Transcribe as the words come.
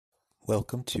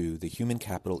Welcome to the Human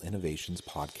Capital Innovations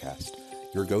Podcast,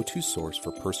 your go-to source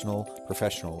for personal,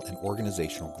 professional, and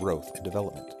organizational growth and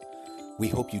development. We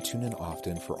hope you tune in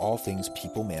often for all things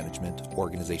people management,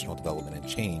 organizational development and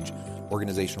change,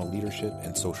 organizational leadership,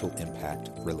 and social impact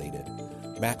related.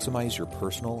 Maximize your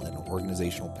personal and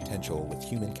organizational potential with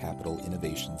Human Capital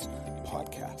Innovations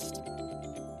Podcast.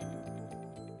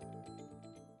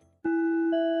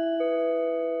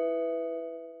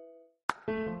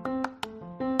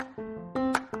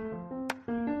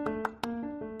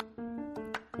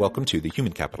 Welcome to the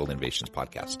Human Capital Innovations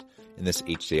Podcast. In this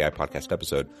HCI podcast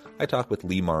episode, I talk with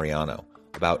Lee Mariano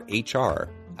about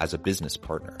HR as a business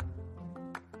partner.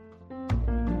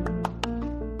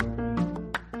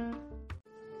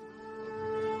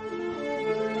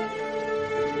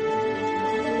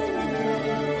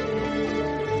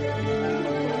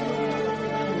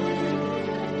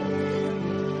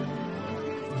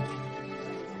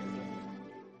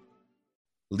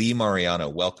 Lee Mariano,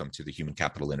 welcome to the Human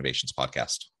Capital Innovations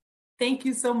Podcast. Thank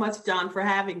you so much, John, for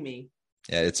having me.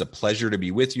 Yeah, it's a pleasure to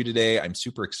be with you today. I'm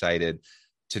super excited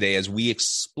today as we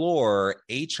explore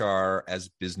HR as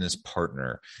business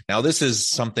partner. Now, this is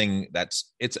something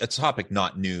it's a topic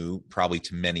not new, probably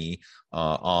to many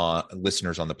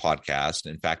listeners on the podcast.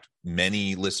 In fact,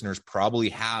 many listeners probably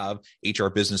have HR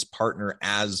business partner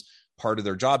as part of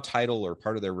their job title or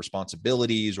part of their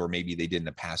responsibilities, or maybe they did in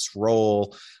a past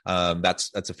role.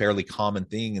 That's a fairly common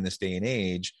thing in this day and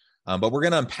age. But we're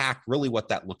going to unpack really what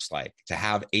that looks like to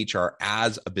have HR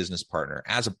as a business partner,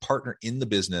 as a partner in the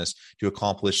business to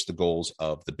accomplish the goals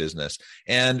of the business.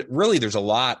 And really, there's a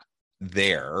lot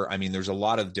there. I mean, there's a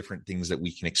lot of different things that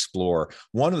we can explore.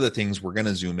 One of the things we're going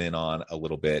to zoom in on a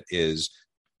little bit is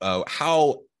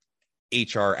how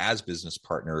HR as business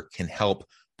partner can help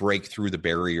break through the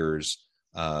barriers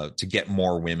to get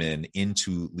more women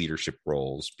into leadership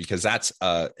roles, because that's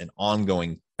an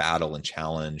ongoing battle and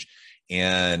challenge.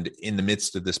 And in the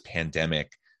midst of this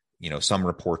pandemic, some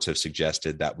reports have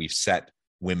suggested that we've set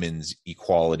women's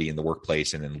equality in the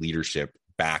workplace and in leadership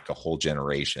back a whole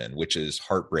generation, which is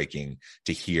heartbreaking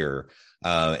to hear.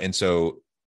 And so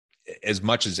as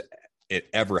much as it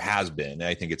ever has been,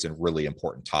 I think it's a really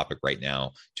important topic right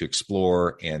now to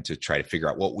explore and to try to figure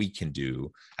out what we can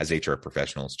do as HR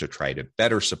professionals to try to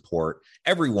better support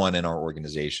everyone in our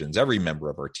organizations, every member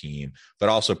of our team, but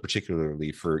also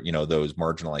particularly for, those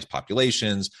marginalized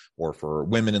populations or for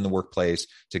women in the workplace,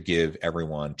 to give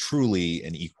everyone truly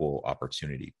an equal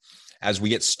opportunity. As we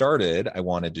get started, I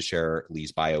wanted to share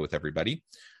Lee's bio with everybody.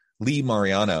 Lee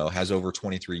Mariano has over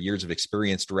 23 years of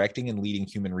experience directing and leading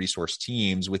human resource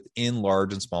teams within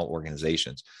large and small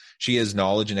organizations. She has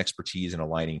knowledge and expertise in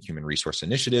aligning human resource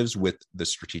initiatives with the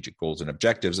strategic goals and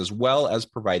objectives, as well as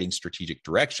providing strategic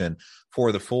direction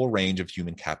for the full range of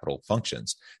human capital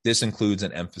functions. This includes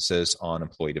an emphasis on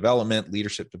employee development,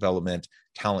 leadership development,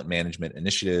 talent management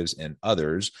initiatives, and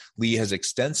others. Lee has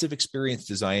extensive experience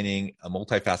designing a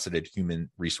multifaceted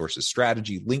human resources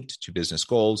strategy linked to business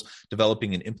goals,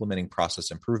 developing and implementing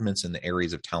process improvements in the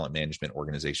areas of talent management,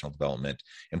 organizational development,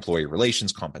 employee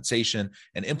relations, compensation,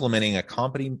 and implementing a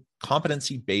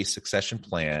competency-based succession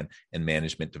plan and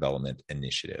management development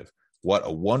initiative. What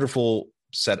a wonderful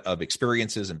set of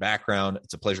experiences and background.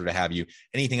 It's a pleasure to have you.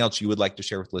 Anything else you would like to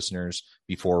share with listeners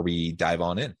before we dive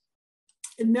on in?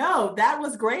 No, that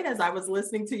was great. As I was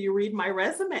listening to you read my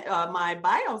resume, my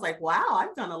bio, I was like, wow,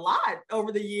 I've done a lot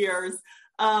over the years.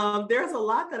 There's a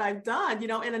lot that I've done,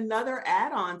 and another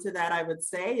add-on to that, I would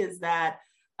say, is that,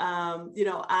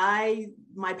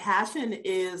 my passion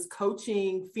is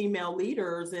coaching female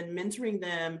leaders and mentoring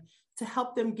them to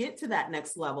help them get to that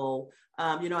next level.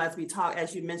 As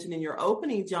you mentioned in your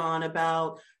opening, John,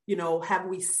 about, have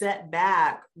we set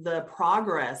back the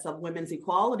progress of women's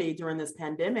equality during this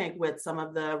pandemic with some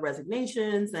of the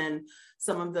resignations and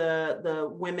some of the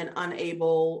women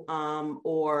unable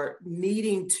or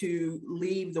needing to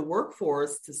leave the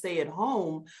workforce to stay at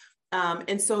home.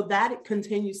 And so that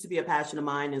continues to be a passion of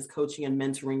mine, is coaching and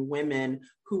mentoring women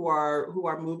who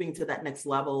are moving to that next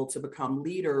level to become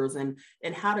leaders, and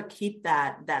how to keep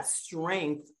that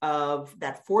strength of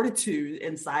that fortitude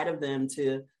inside of them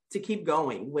to keep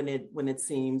going when it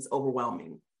seems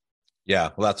overwhelming. Yeah,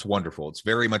 well, that's wonderful. It's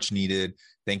very much needed.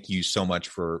 Thank you so much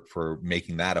for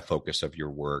making that a focus of your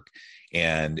work.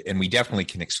 And we definitely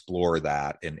can explore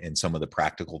that and some of the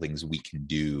practical things we can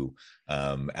do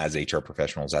as HR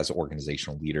professionals, as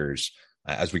organizational leaders,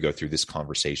 as we go through this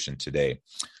conversation today.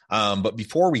 But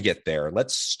before we get there,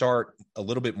 let's start a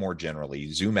little bit more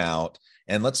generally, zoom out,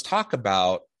 and let's talk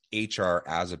about HR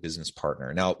as a business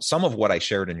partner. Now, some of what I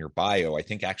shared in your bio, I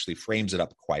think actually frames it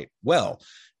up quite well.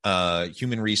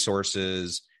 Human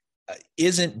resources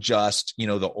isn't just,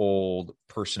 the old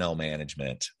personnel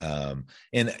management.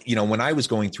 And, when I was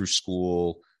going through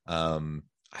school,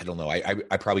 I don't know,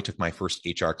 I probably took my first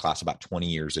HR class about 20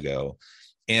 years ago.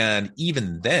 And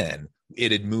even then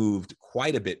it had moved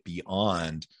quite a bit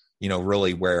beyond,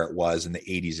 really where it was in the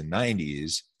 80s and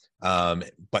 90s.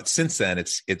 But since then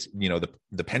it's,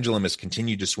 the pendulum has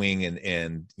continued to swing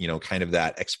and, kind of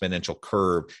that exponential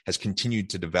curve has continued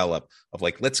to develop of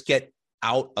like, let's get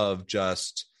out of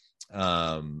just,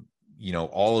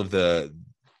 all of the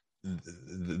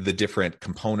different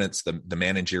components, the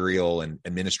managerial and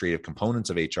administrative components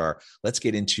of HR. Let's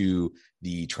get into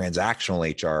the transactional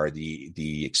HR,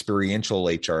 the experiential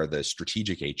HR, the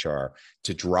strategic HR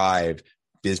to drive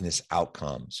business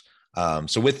outcomes.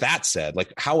 So with that said,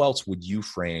 like, how else would you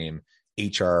frame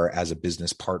HR as a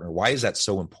business partner? Why is that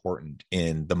so important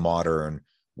in the modern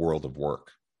world of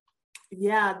work?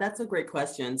 Yeah, that's a great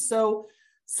question. So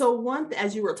one,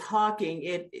 as you were talking,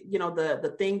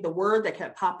 the word that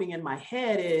kept popping in my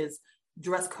head is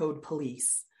dress code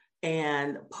police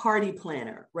and party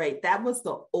planner, right? That was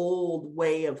the old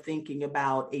way of thinking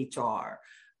about HR.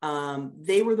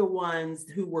 They were the ones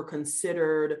who were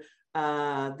considered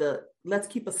let's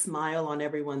keep a smile on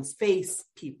everyone's face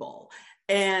people.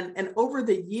 And over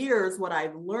the years, what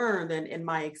I've learned and in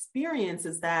my experience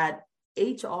is that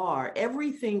HR,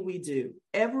 everything we do,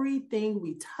 everything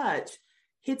we touch,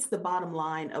 hits the bottom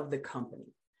line of the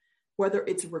company, whether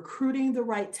it's recruiting the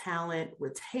right talent,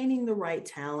 retaining the right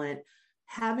talent,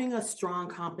 having a strong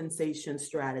compensation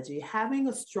strategy, having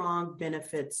a strong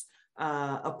benefits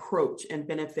approach and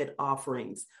benefit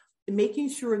offerings, making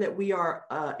sure that we are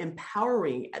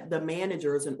empowering the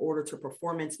managers in order to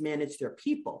performance manage their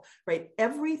people, right?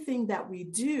 Everything that we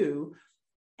do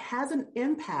has an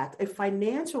impact, a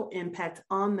financial impact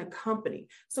on the company.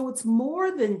 So it's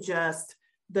more than just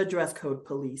the dress code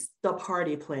police, the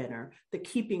party planner, the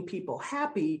keeping people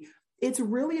happy. It's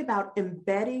really about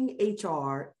embedding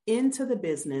HR into the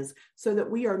business so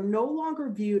that we are no longer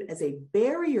viewed as a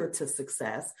barrier to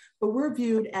success, but we're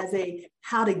viewed as a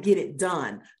how to get it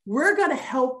done. We're going to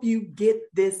help you get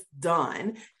this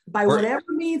done by whatever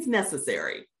means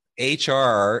necessary.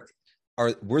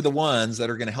 We're the ones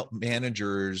that are going to help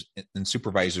managers and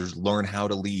supervisors learn how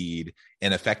to lead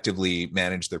and effectively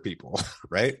manage their people,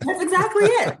 right? That's exactly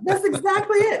it. That's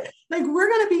exactly it. Like, we're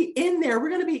going to be in there. We're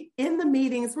going to be in the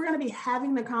meetings. We're going to be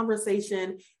having the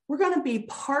conversation. We're going to be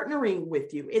partnering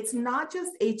with you. It's not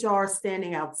just HR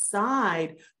standing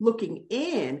outside looking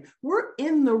in. We're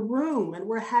in the room and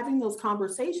we're having those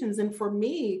conversations. And for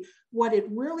me, what it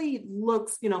really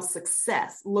looks,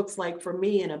 success looks like for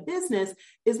me in a business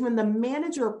is when the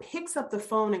manager picks up the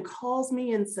phone and calls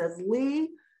me and says, Lee,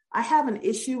 I have an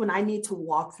issue and I need to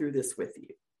walk through this with you.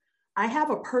 I have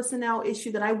a personnel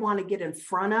issue that I want to get in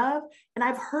front of. And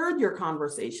I've heard your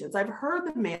conversations. I've heard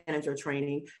the manager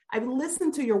training. I've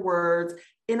listened to your words.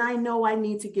 And I know I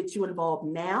need to get you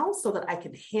involved now so that I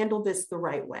can handle this the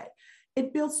right way.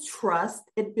 It builds trust.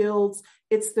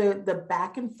 It's the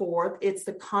back and forth. It's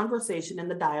the conversation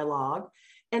and the dialogue.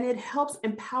 And it helps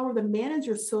empower the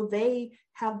managers so they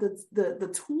have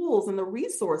the tools and the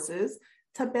resources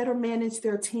to better manage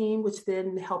their team, which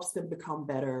then helps them become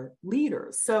better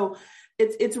leaders. So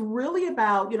it's really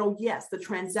about, yes, the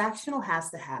transactional has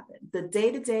to happen. The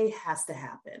day-to-day has to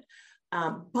happen.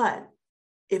 But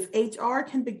if HR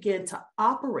can begin to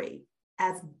operate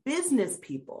as business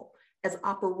people, as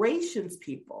operations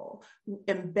people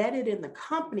embedded in the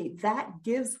company, that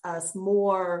gives us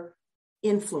more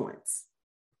influence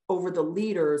over the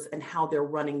leaders and how they're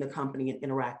running the company and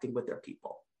interacting with their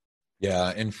people.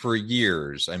 Yeah. And for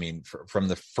years, I mean, from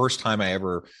the first time I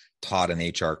ever taught an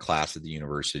HR class at the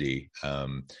university,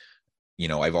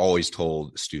 I've always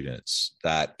told students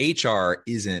that HR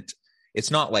it's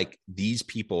not like these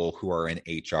people who are in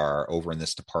HR over in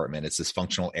this department. It's this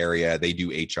functional area. They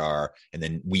do HR, and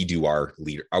then we do our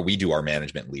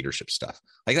management leadership stuff.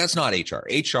 Like, that's not HR.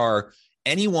 HR,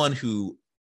 anyone who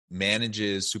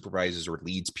manages, supervises, or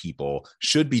leads people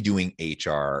should be doing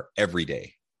HR every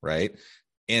day, right?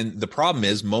 And the problem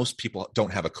is most people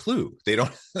don't have a clue. They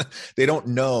don't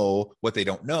know what they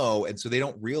don't know. And so they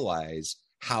don't realize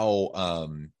how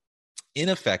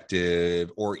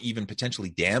ineffective or even potentially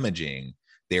damaging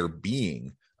they're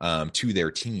being to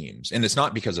their teams. And it's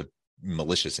not because of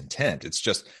malicious intent. It's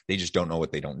just, they just don't know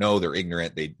what they don't know. They're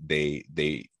ignorant.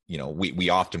 We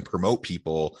often promote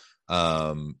people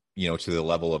to the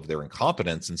level of their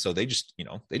incompetence. And so they just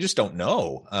don't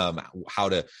know how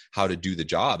to do the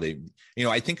job.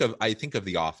 I think of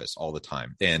The Office all the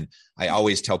time. And I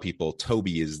always tell people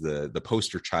Toby is the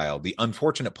poster child, the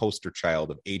unfortunate poster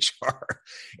child of HR.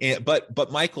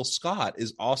 But Michael Scott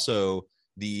is also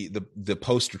the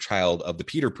poster child of the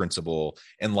Peter Principle.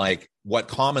 And like what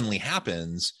commonly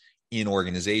happens in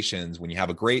organizations when you have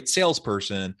a great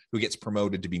salesperson who gets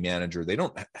promoted to be manager, they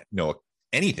don't know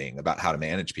anything about how to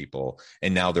manage people,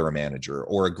 and now they're a manager,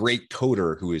 or a great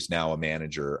coder who is now a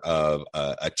manager of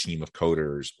a team of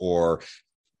coders, or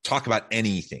talk about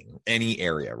anything, any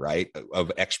area, right,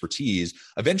 of expertise.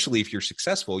 Eventually, if you're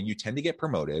successful, you tend to get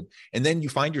promoted, and then you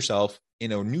find yourself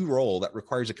in a new role that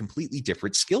requires a completely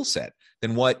different skill set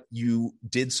than what you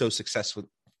did so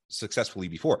successfully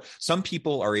before. Some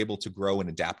people are able to grow and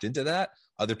adapt into that.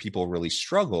 Other people really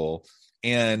struggle.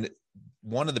 And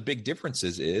one of the big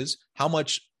differences is how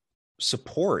much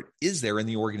support is there in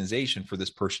the organization for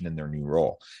this person in their new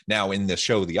role. Now, in the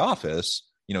show The Office,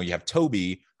 you have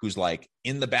Toby, who's like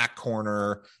in the back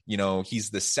corner,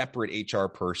 he's the separate HR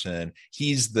person.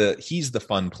 He's the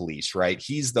fun police, right?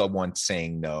 He's the one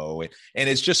saying no. And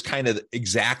it's just kind of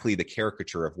exactly the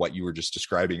caricature of what you were just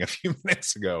describing a few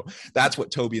minutes ago. That's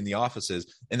what Toby in The Office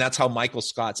is. And that's how Michael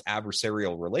Scott's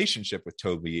adversarial relationship with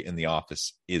Toby in The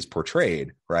Office is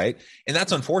portrayed, right? And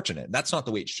that's unfortunate. That's not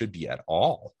the way it should be at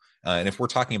all. And if we're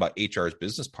talking about HR's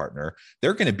business partner,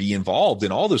 they're going to be involved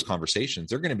in all those conversations.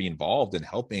 They're going to be involved in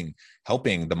helping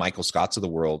the Michael Scotts of the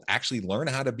world actually learn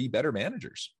how to be better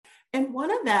managers. And one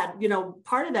of that,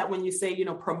 part of that, when you say,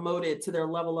 promoted to their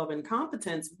level of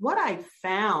incompetence, what I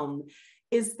found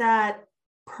is that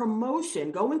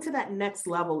promotion, going to that next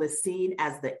level, is seen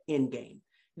as the end game.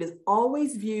 It is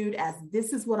always viewed as,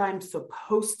 this is what I'm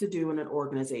supposed to do in an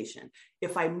organization.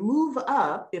 If I move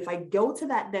up, if I go to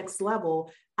that next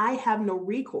level, I have no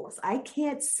recourse. I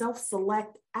can't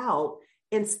self-select out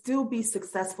and still be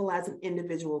successful as an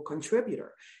individual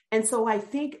contributor. And so I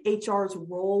think HR's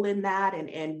role in that,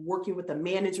 and working with the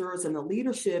managers and the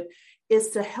leadership, is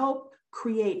to help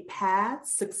create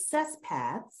paths, success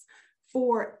paths,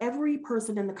 for every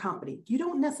person in the company. You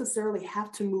don't necessarily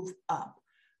have to move up.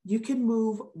 You can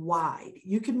move wide,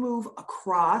 you can move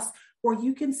across, or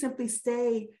you can simply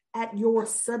stay at your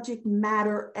subject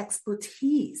matter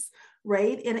expertise,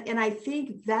 right? And I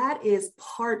think that is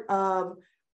part of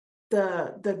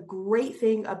the great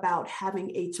thing about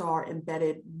having HR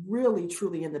embedded really,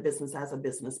 truly in the business as a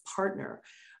business partner,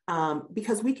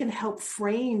 because we can help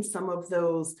frame some of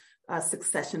those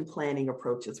succession planning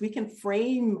approaches. We can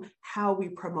frame how we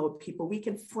promote people. We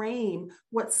can frame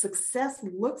what success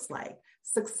looks like.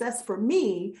 Success for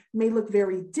me may look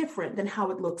very different than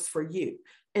how it looks for you.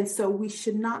 And so we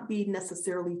should not be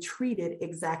necessarily treated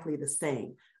exactly the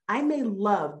same. I may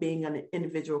love being an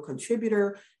individual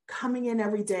contributor, coming in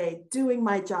every day, doing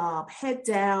my job, head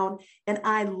down, and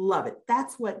I love it.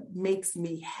 That's what makes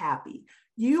me happy.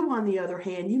 You, on the other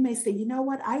hand, you may say, you know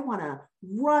what, I want to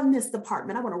run this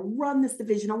department. I want to run this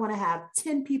division. I want to have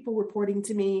 10 people reporting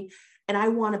to me. And I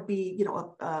want to be,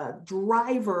 a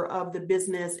driver of the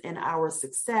business and our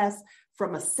success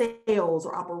from a sales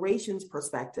or operations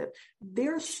perspective.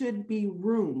 There should be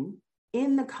room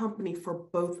in the company for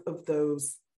both of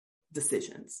those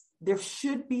decisions. There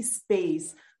should be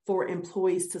space for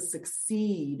employees to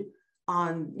succeed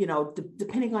on,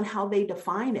 depending on how they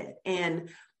define it. And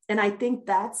I think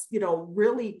that's,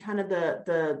 really kind of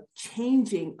the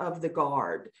changing of the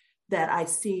guard that I've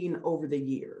seen over the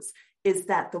years, is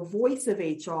that the voice of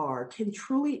HR can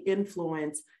truly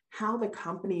influence how the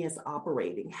company is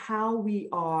operating, how we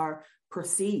are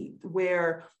perceived,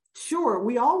 where sure,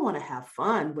 we all want to have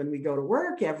fun when we go to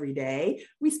work every day.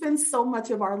 We spend so much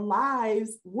of our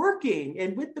lives working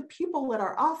and with the people at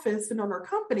our office and on our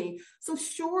company. So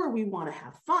sure, we want to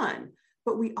have fun,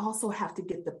 but we also have to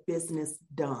get the business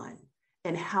done.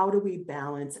 And how do we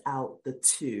balance out the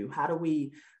two? How do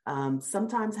we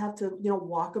sometimes have to,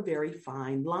 walk a very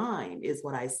fine line, is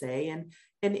what I say. And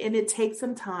it takes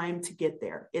some time to get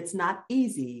there. It's not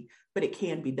easy, but it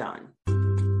can be done.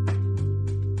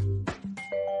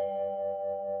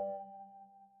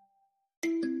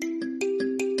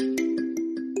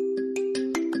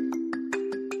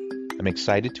 I'm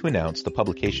excited to announce the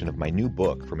publication of my new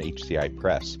book from HCI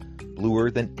Press,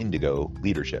 Bluer Than Indigo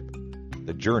Leadership: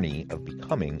 The Journey of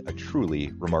Becoming a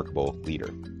Truly Remarkable Leader.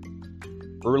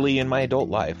 Early in my adult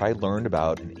life, I learned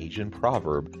about an Asian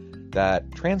proverb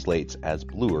that translates as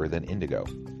bluer than indigo.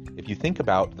 If you think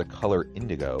about the color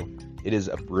indigo, it is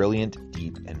a brilliant,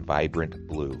 deep, and vibrant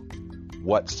blue,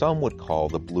 what some would call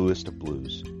the bluest of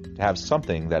blues. To have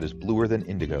something that is bluer than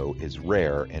indigo is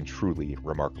rare and truly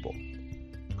remarkable.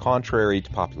 Contrary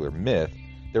to popular myth,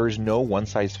 there is no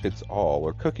one-size-fits-all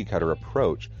or cookie-cutter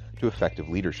approach to effective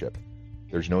leadership.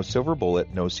 There's no silver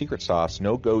bullet, no secret sauce,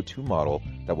 no go-to model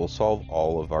that will solve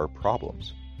all of our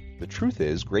problems. The truth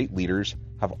is, great leaders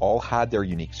have all had their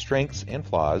unique strengths and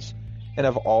flaws, and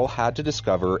have all had to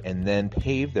discover and then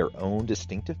pave their own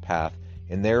distinctive path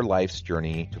in their life's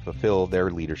journey to fulfill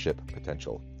their leadership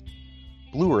potential.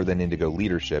 Bluer Than Indigo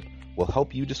Leadership will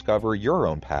help you discover your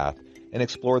own path and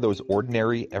explore those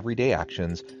ordinary, everyday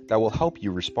actions that will help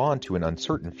you respond to an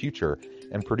uncertain future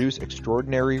and produce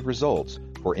extraordinary results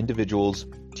for individuals,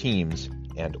 teams,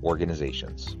 and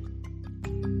organizations.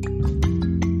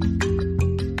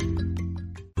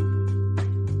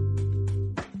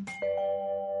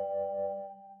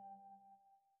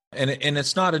 And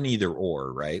it's not an either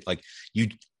or, right? Like you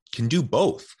can do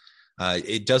both.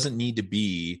 It doesn't need to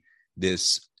be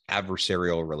this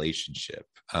adversarial relationship,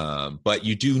 but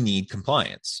you do need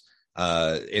compliance.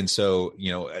 And so,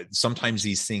 sometimes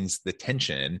these things, the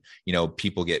tension,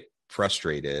 people get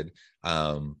frustrated,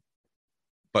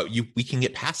 but we can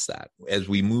get past that as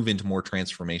we move into more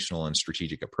transformational and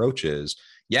strategic approaches.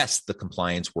 Yes, the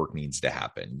compliance work needs to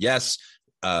happen. Yes,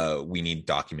 we need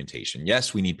documentation.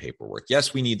 Yes, we need paperwork.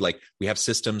 Yes, we have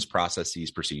systems,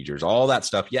 processes, procedures, all that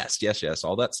stuff. Yes.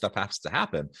 All that stuff has to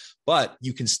happen, but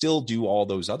you can still do all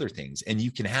those other things, and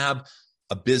you can have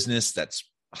a business that's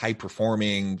high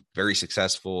performing, very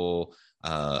successful,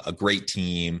 a great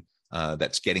team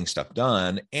that's getting stuff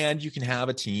done. And you can have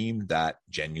a team that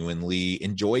genuinely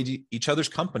enjoys each other's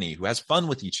company, who has fun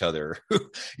with each other.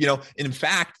 In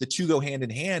fact, the two go hand in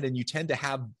hand, and you tend to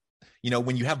have,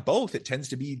 when you have both, it tends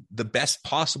to be the best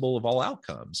possible of all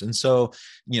outcomes. And so,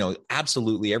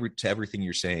 absolutely to everything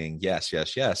you're saying, yes.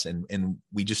 And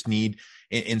we just need,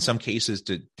 in some cases,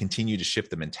 to continue to shift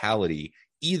the mentality,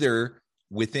 either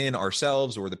within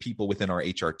ourselves or the people within our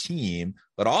HR team,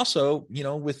 but also,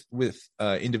 with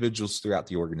individuals throughout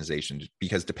the organization,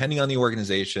 because depending on the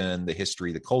organization, the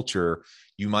history, the culture,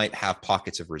 you might have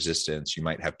pockets of resistance. You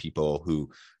might have people who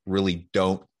really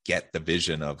don't get the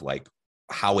vision of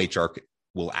how HR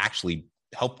will actually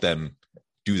help them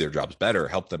do their jobs better,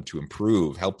 help them to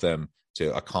improve, help them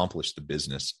to accomplish the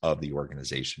business of the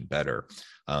organization better.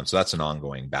 So that's an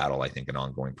ongoing battle, I think, an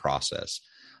ongoing process.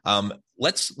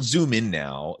 Let's zoom in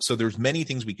now. So there's many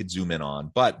things we could zoom in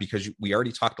on, but because we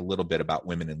already talked a little bit about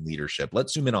women in leadership,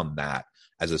 let's zoom in on that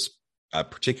as a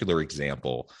particular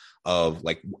example of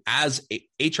as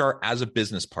HR, as a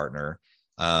business partner,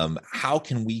 how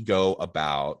can we go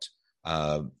about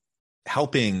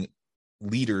helping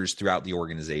leaders throughout the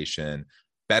organization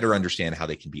better understand how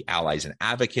they can be allies and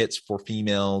advocates for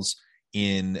females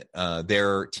in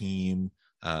their team,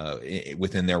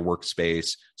 within their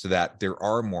workspace, so that there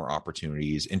are more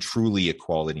opportunities and truly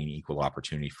equality and equal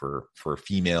opportunity for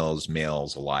females,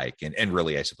 males alike, and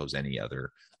really, I suppose, any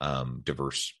other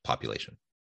diverse population.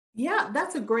 Yeah,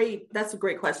 that's a great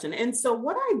question. And so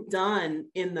what I've done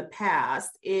in the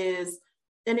past is,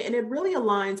 and it really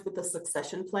aligns with the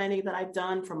succession planning that I've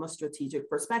done from a strategic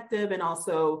perspective, and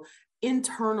also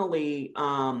internally,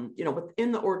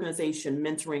 within the organization,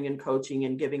 mentoring and coaching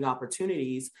and giving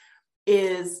opportunities,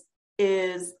 is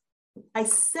I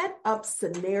set up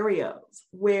scenarios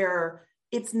where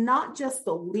it's not just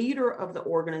the leader of the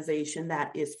organization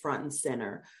that is front and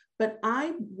center, but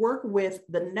I work with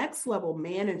the next level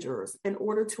managers in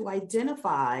order to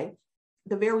identify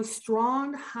the very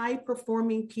strong,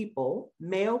 high-performing people,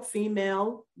 male,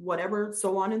 female, whatever,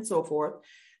 so on and so forth,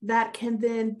 that can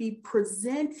then be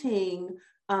presenting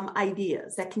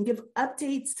ideas, that can give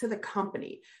updates to the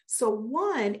company. So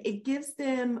one, it gives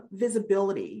them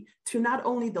visibility to not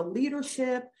only the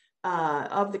leadership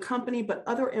of the company, but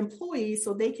other employees,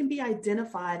 so they can be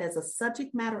identified as a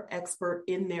subject matter expert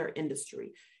in their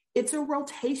industry. It's a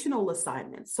rotational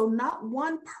assignment. So not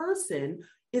one person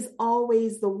is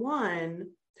always the one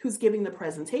who's giving the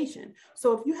presentation.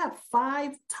 So if you have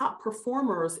 5 top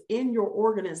performers in your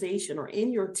organization or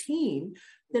in your team,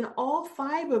 then all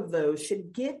 5 of those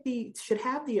should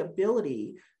have the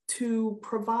ability to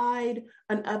provide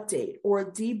an update or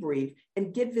a debrief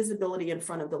and get visibility in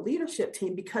front of the leadership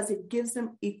team, because it gives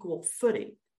them equal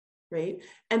footing, right?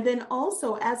 And then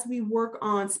also, as we work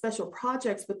on special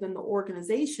projects within the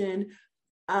organization,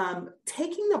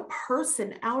 taking the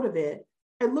person out of it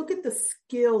and look at the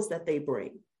skills that they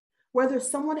bring. Whether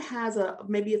someone has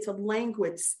maybe it's a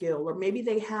language skill, or maybe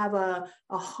they have a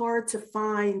hard to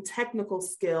find technical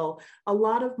skill. A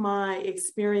lot of my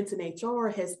experience in HR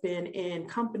has been in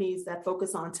companies that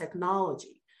focus on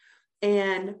technology.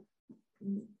 And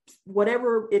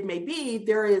whatever it may be,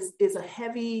 there is a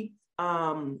heavy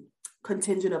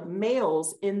contingent of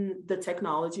males in the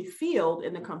technology field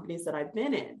in the companies that I've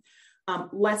been in,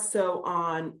 less so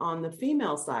on the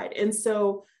female side. And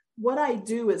so what I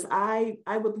do is I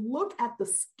would look at the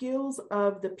skills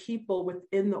of the people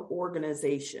within the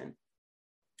organization,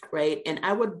 right? And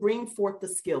I would bring forth the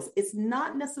skills. It's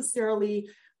not necessarily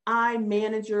I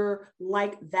manager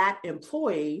like that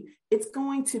employee. It's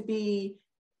going to be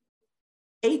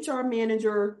HR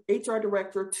manager, HR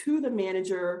director to the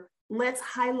manager. Let's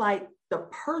highlight the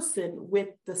person with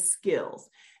the skills.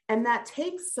 And that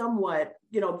takes somewhat,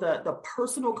 the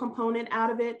personal component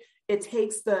out of it. It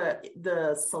takes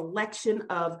the selection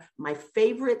of my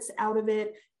favorites out of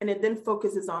it, and it then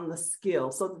focuses on the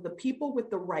skill. So that the people with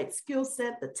the right skill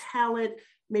set, the talent,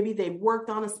 maybe they've worked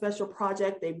on a special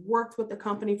project, they've worked with the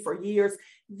company for years,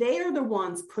 they are the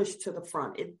ones pushed to the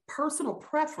front. Personal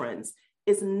preference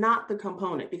is not the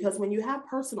component, because when you have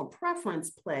personal preference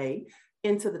play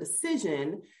into the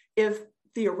decision, if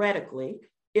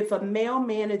a male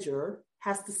manager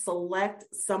has to select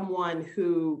someone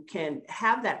who can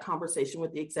have that conversation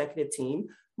with the executive team,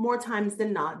 more times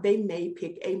than not, they may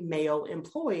pick a male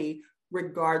employee,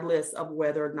 regardless of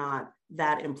whether or not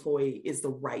that employee is the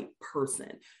right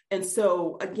person. And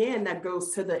so again, that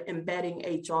goes to the embedding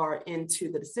HR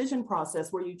into the decision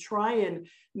process, where you try and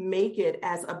make it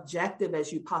as objective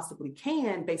as you possibly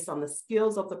can based on the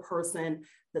skills of the person,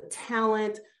 the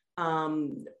talent,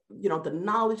 the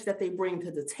knowledge that they bring to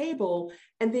the table,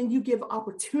 and then you give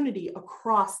opportunity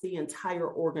across the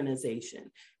entire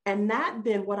organization. And that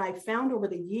then, what I found over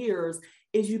the years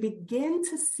is you begin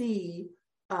to see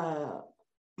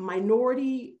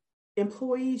minority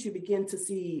employees, you begin to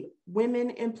see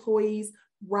women employees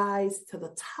rise to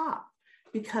the top,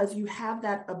 because you have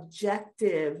that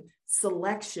objective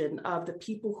selection of the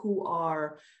people who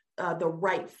are the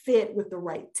right fit with the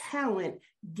right talent,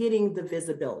 getting the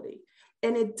visibility.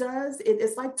 And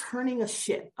it's like turning a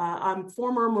ship. I'm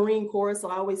former Marine Corps, so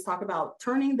I always talk about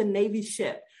turning the Navy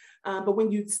ship. But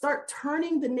when you start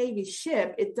turning the Navy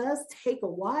ship, it does take a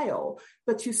while,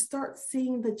 but you start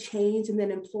seeing the change, and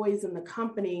then employees in the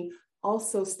company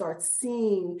also start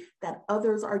seeing that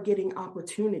others are getting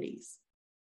opportunities,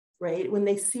 right? When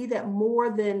they see that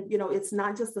more than, it's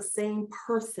not just the same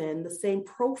person, the same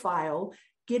profile,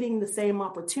 getting the same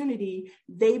opportunity,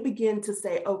 they begin to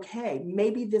say, okay,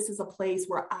 maybe this is a place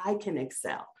where I can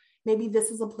excel. Maybe this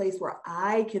is a place where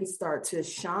I can start to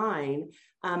shine.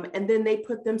 And then they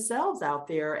put themselves out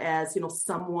there as,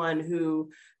 someone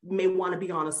who may want to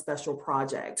be on a special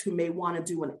project, who may want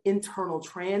to do an internal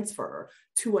transfer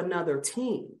to another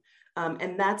team.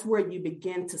 And that's where you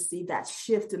begin to see that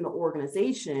shift in the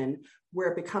organization, where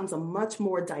it becomes a much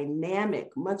more dynamic,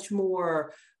 much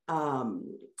more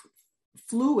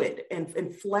fluid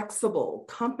and flexible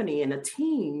company and a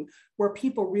team, where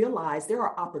people realize there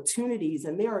are opportunities,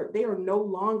 and they are no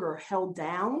longer held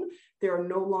down. They are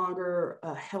no longer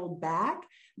held back,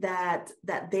 that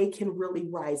they can really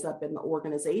rise up in the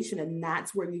organization. And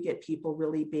that's where you get people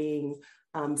really being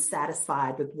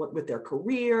satisfied with their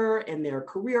career and their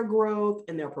career growth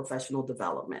and their professional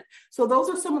development. So those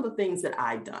are some of the things that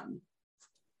I've done.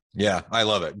 Yeah, I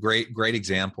love it. Great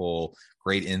example,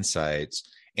 great insights.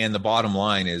 And the bottom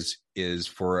line is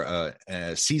for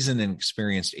a seasoned and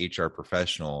experienced HR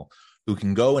professional who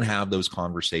can go and have those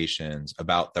conversations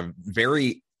about the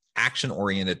very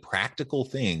action-oriented, practical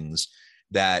things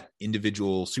that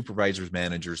individual supervisors,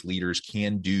 managers, leaders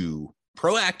can do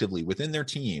proactively within their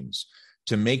teams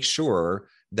to make sure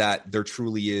that there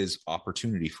truly is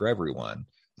opportunity for everyone,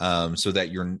 so that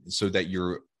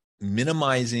you're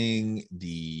minimizing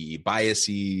the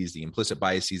biases, the implicit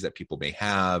biases that people may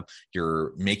have.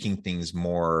 You're making things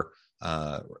more,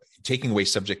 taking away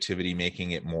subjectivity,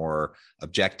 making it more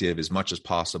objective as much as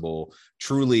possible,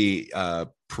 truly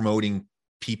promoting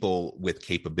people with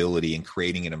capability and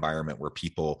creating an environment where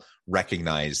people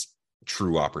recognize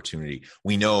true opportunity.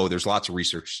 We know there's lots of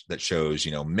research that shows,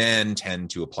 men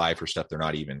tend to apply for stuff they're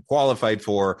not even qualified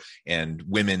for, and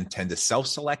women tend to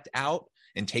self-select out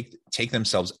and take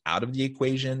themselves out of the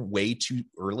equation way too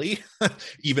early,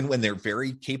 even when they're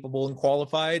very capable and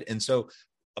qualified. And so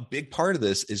a big part of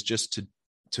this is just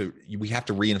we have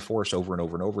to reinforce over and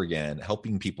over and over again,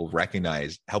 helping people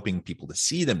recognize, helping people to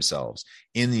see themselves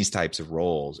in these types of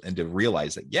roles, and to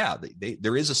realize that,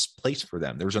 there is a place for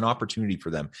them. There's an opportunity for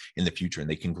them in the future, and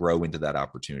they can grow into that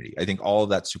opportunity. I think all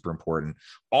of that's super important.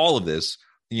 All of this,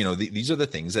 these are the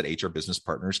things that HR business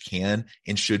partners can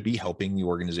and should be helping the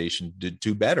organization to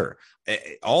do better.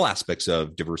 All aspects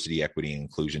of diversity, equity, and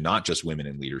inclusion, not just women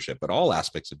in leadership, but all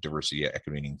aspects of diversity,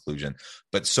 equity, and inclusion,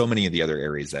 but so many of the other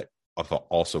areas that have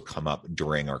also come up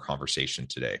during our conversation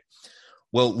today.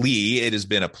 Well, Lee, it has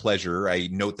been a pleasure. I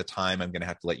note the time. I'm going to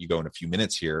have to let you go in a few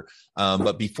minutes here.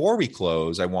 But before we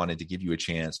close, I wanted to give you a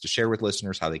chance to share with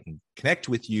listeners how they can connect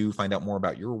with you, find out more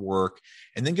about your work,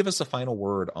 and then give us a final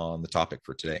word on the topic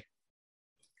for today.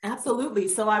 Absolutely.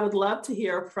 So I would love to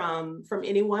hear from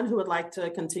anyone who would like to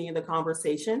continue the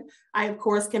conversation. I, of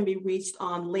course, can be reached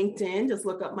on LinkedIn. Just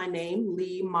look up my name,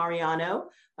 Lee Mariano,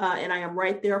 and I am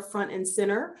right there front and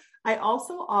center. I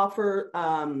also offer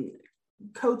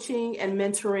coaching and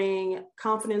mentoring,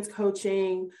 confidence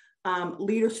coaching,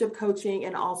 leadership coaching,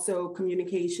 and also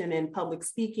communication and public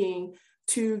speaking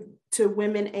to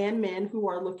women and men who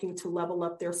are looking to level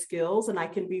up their skills. And I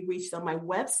can be reached on my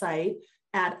website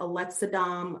at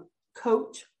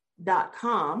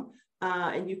alexadomcoach.com.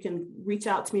 And you can reach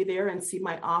out to me there and see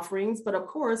my offerings. But of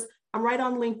course, I'm right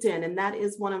on LinkedIn, and that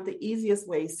is one of the easiest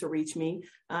ways to reach me.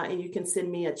 And you can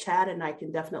send me a chat, and I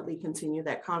can definitely continue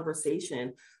that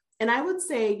conversation. And I would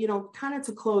say, kind of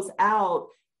to close out,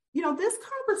 this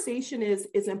conversation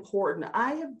is important.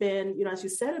 I have been, as you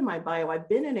said in my bio, I've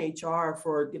been in HR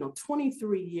for,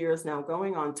 23 years now,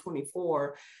 going on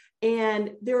 24.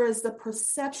 And there is the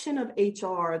perception of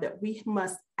HR that we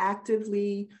must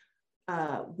actively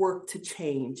work to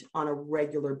change on a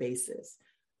regular basis.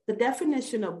 The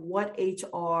definition of what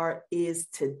HR is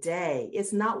today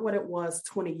is not what it was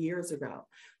 20 years ago.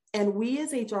 And we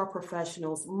as HR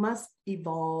professionals must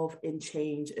evolve and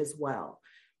change as well.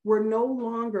 We're no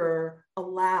longer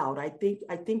allowed. I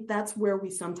think that's where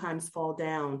we sometimes fall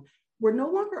down. We're no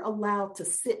longer allowed to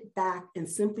sit back and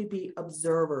simply be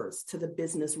observers to the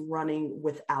business running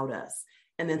without us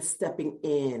and then stepping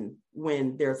in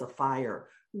when there's a fire.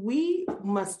 We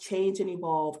must change and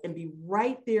evolve and be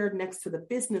right there next to the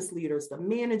business leaders, the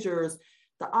managers,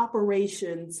 the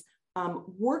operations,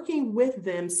 working with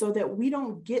them so that we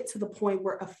don't get to the point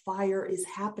where a fire is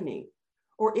happening.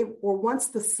 Or once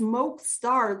the smoke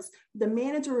starts, the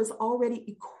manager is already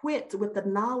equipped with the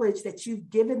knowledge that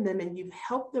you've given them and you've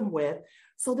helped them with,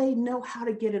 so they know how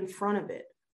to get in front of it.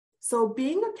 So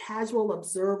being a casual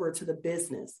observer to the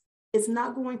business is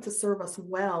not going to serve us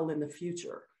well in the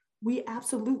future. We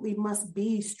absolutely must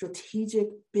be strategic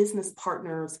business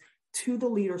partners to the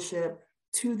leadership,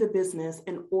 to the business,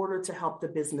 in order to help the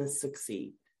business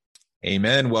succeed.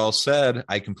 Amen. Well said.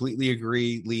 I completely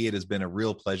agree, Lee. It has been a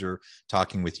real pleasure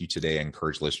talking with you today. I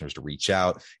encourage listeners to reach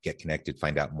out, get connected,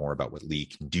 find out more about what Lee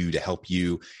can do to help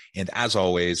you. And as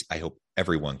always, I hope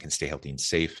everyone can stay healthy and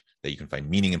safe, that you can find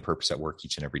meaning and purpose at work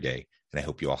each and every day. And I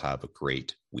hope you all have a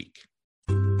great week.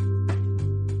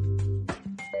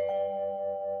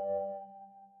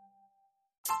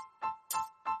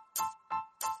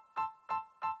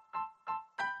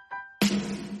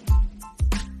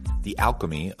 The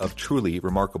alchemy of truly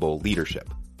remarkable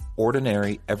leadership.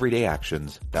 Ordinary, everyday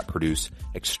actions that produce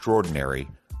extraordinary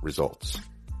results.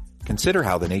 Consider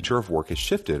how the nature of work has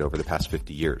shifted over the past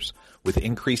 50 years. With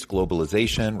increased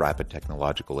globalization, rapid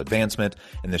technological advancement,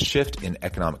 and the shift in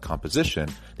economic composition,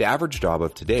 the average job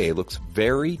of today looks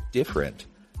very different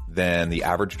than the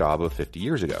average job of 50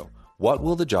 years ago. What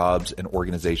will the jobs and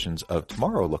organizations of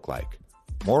tomorrow look like?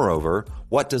 Moreover,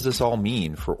 what does this all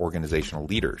mean for organizational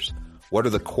leaders? What are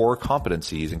the core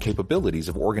competencies and capabilities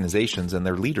of organizations and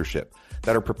their leadership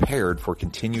that are prepared for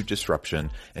continued disruption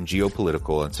and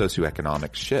geopolitical and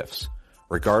socioeconomic shifts?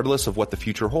 Regardless of what the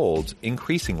future holds,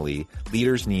 increasingly,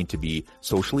 leaders need to be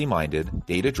socially minded,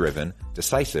 data-driven,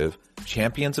 decisive,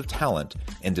 champions of talent,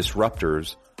 and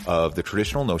disruptors of the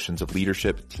traditional notions of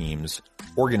leadership, teams,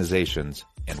 organizations,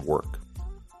 and work.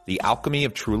 The alchemy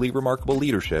of truly remarkable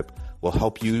leadership will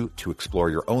help you to explore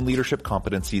your own leadership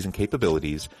competencies and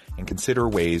capabilities and consider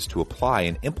ways to apply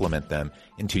and implement them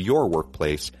into your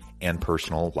workplace and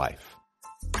personal life.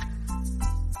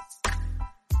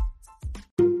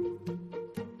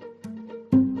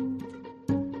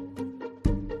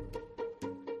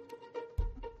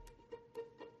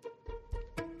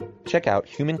 Check out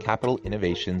Human Capital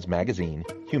Innovations magazine,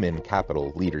 Human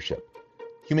Capital Leadership.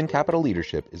 Human Capital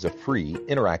Leadership is a free,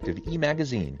 interactive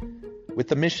e-magazine with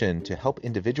the mission to help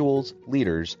individuals,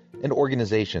 leaders, and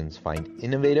organizations find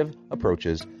innovative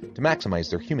approaches to maximize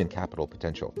their human capital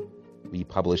potential. We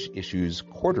publish issues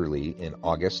quarterly in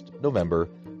August, November,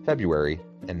 February,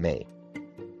 and May.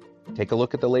 Take a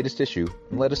look at the latest issue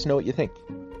and let us know what you think.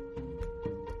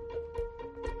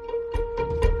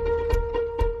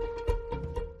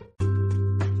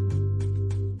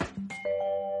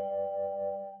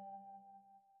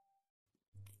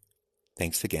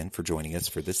 Thanks again for joining us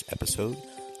for this episode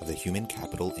of the Human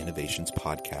Capital Innovations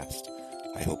Podcast.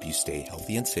 I hope you stay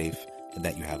healthy and safe and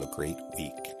that you have a great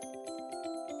week.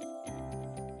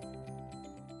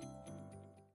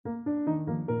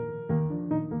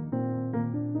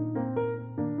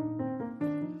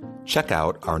 Check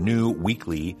out our new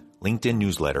weekly LinkedIn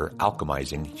newsletter,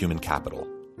 Alchemizing Human Capital,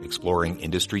 exploring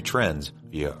industry trends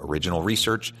via original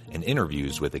research and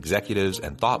interviews with executives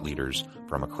and thought leaders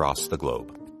from across the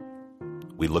globe.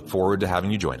 We look forward to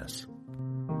having you join us.